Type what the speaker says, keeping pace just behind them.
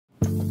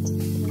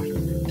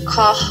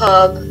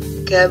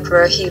Kokob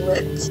Commercial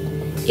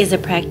is a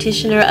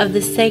practitioner of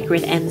the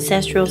sacred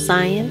ancestral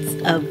science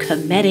of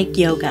Kemetic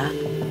Yoga.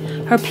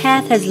 Her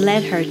path has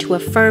led her to a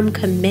firm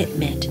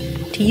commitment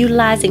to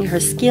utilizing her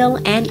skill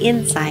and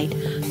insight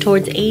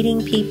towards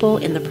aiding people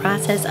in the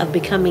process of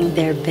becoming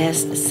their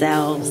best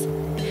selves.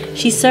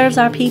 She serves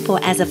our people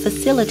as a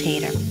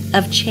facilitator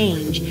of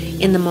change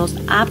in the most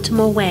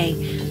optimal way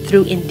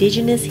through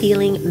indigenous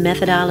healing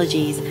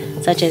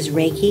methodologies such as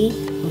Reiki,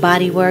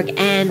 bodywork,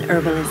 and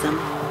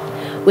herbalism.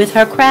 With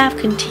her craft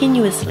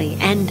continuously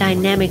and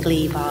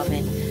dynamically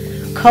evolving,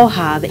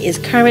 Kokob is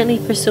currently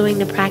pursuing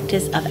the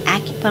practice of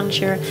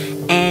acupuncture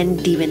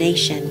and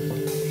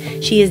divination.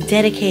 She is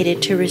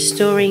dedicated to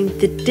restoring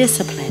the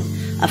discipline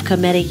of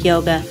Kemetic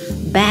Yoga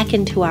back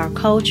into our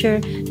culture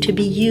to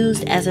be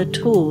used as a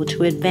tool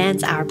to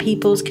advance our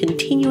people's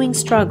continuing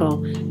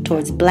struggle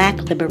towards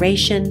Black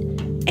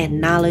liberation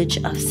and knowledge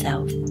of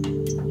self.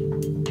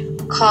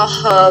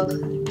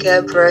 Kokob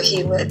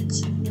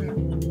Commercial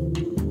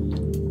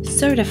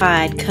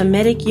Certified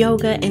Kemetic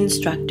Yoga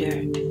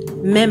Instructor,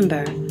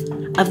 member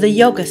of the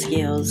Yoga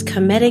Skills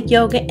Kemetic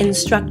Yoga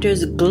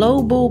Instructors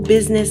Global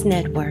Business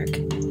Network.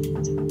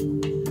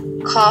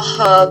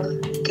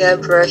 Kokob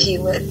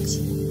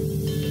Commercial